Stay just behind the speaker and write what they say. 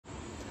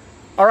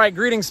All right,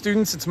 greetings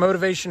students. It's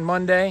Motivation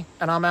Monday,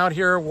 and I'm out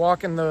here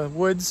walking the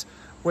woods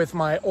with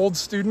my old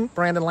student,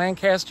 Brandon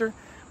Lancaster.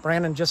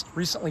 Brandon just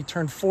recently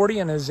turned 40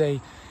 and is a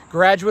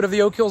graduate of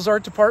the Oak Hills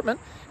Art Department.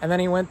 And then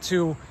he went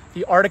to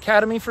the Art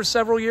Academy for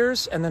several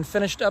years and then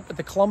finished up at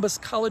the Columbus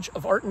College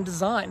of Art and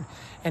Design.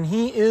 And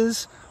he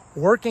is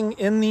working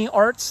in the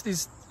arts.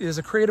 He is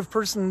a creative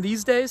person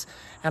these days.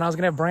 And I was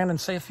gonna have Brandon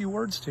say a few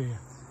words to you.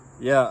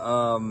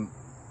 Yeah,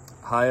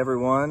 hi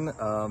everyone.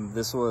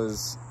 This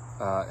was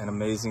an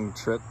amazing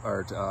trip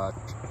or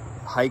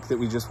hike that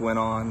we just went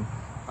on.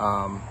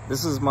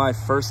 This is my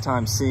first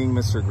time seeing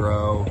Mr.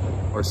 Grow,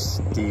 or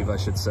Steve, I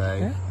should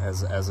say, yeah,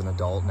 as an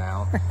adult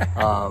now,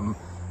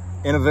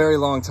 in a very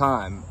long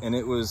time, and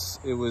it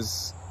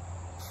was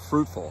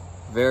fruitful,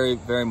 very,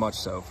 very much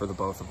so for the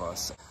both of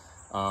us.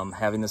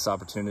 Having this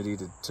opportunity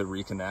to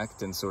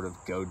reconnect and sort of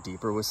go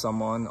deeper with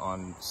someone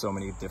on so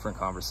many different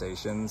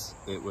conversations,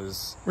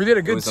 we did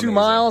a good 2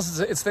 miles.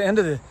 It's the end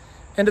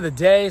of the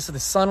day, so the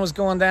sun was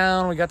going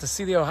down. We got to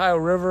see the Ohio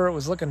River. It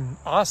was looking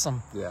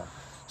awesome. Yeah.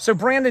 So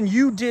Brandon,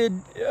 you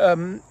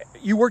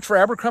worked for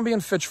Abercrombie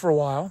 & Fitch for a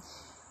while.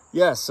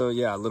 Yeah, so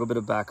yeah, a little bit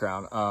of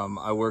background.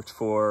 I worked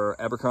for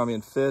Abercrombie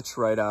 & Fitch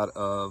right out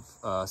of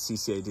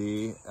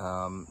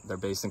CCAD. They're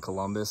based in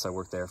Columbus. I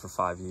worked there for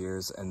 5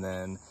 years, and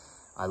then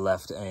I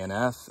left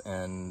A&F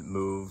and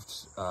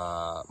moved,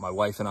 my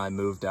wife and I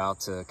moved out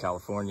to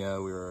California.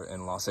 We were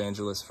in Los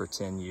Angeles for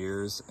 10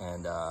 years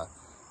and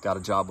got a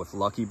job with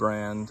Lucky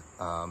Brand.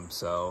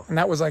 And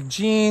that was like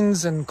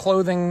jeans and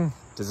clothing?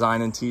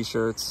 Design and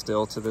t-shirts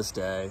still to this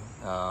day.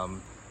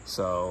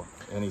 So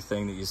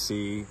anything that you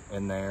see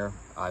in there,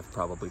 I've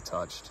probably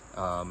touched.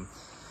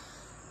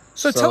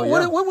 So tell,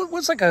 yeah.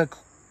 What's like a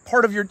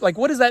part of your, like,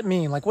 what does that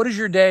mean? Like, what is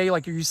your day?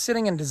 Like, are you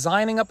sitting and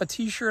designing up a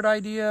t-shirt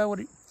idea?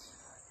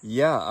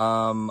 Yeah,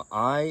 I'm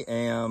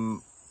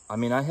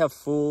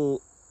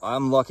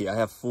lucky. I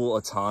have full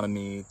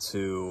autonomy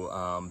to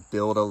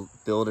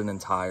build an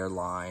entire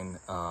line,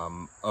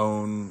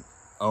 own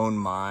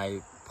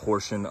my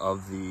portion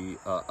of the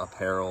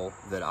apparel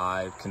that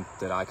I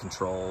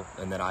control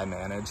and that I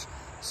manage.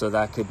 So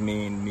that could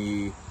mean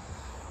me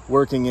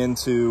working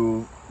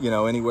into,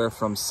 anywhere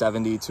from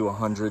 70 to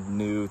 100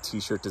 new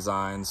t-shirt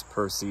designs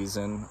per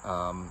season,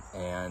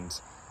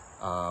 and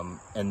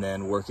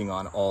then working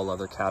on all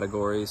other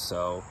categories.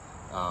 So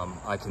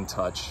I can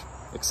touch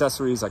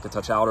accessories, I could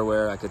touch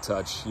outerwear, I could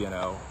touch,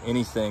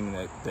 anything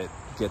that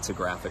gets a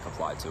graphic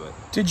applied to it.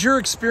 Did your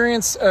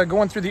experience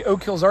going through the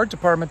Oak Hills Art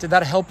Department, did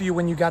that help you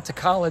when you got to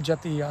college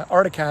at the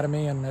Art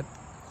Academy and at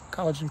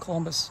college in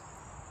Columbus?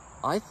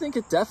 I think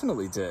it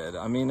definitely did.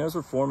 I mean, those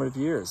were formative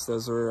years.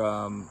 Those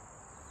were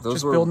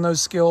building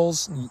those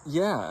skills.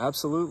 Yeah,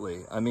 absolutely.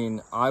 I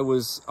mean, I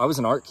was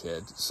an art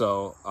kid,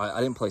 so I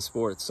didn't play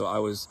sports, so I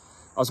was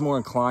more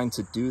inclined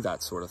to do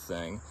that sort of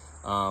thing.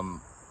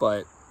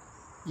 But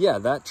yeah,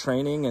 that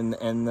training and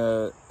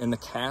the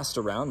cast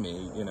around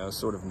me,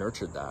 sort of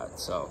nurtured that.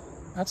 So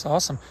that's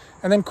awesome.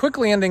 And then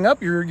quickly ending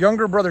up, your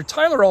younger brother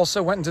Tyler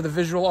also went into the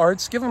visual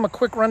arts. Give him a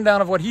quick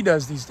rundown of what he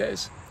does these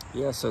days.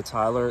 Yeah, so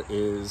Tyler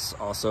is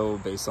also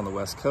based on the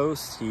West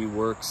Coast. He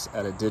works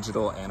at a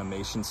digital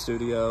animation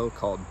studio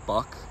called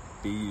Buck,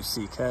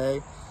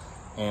 B-U-C-K,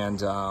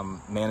 and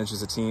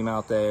manages a team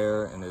out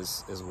there and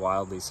is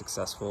wildly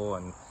successful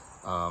and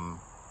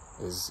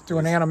is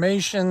doing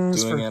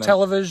animations for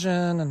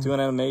television and doing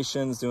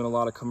animations, doing a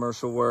lot of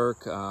commercial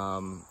work,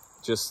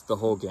 just the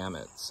whole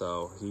gamut.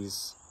 So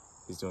he's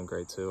doing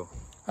great too.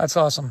 That's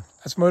awesome.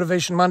 That's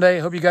Motivation Monday. I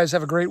hope you guys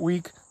have a great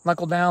week.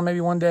 Knuckle down. Maybe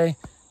one day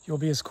you'll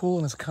be as cool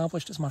and as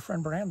accomplished as my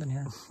friend Brandon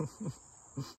here.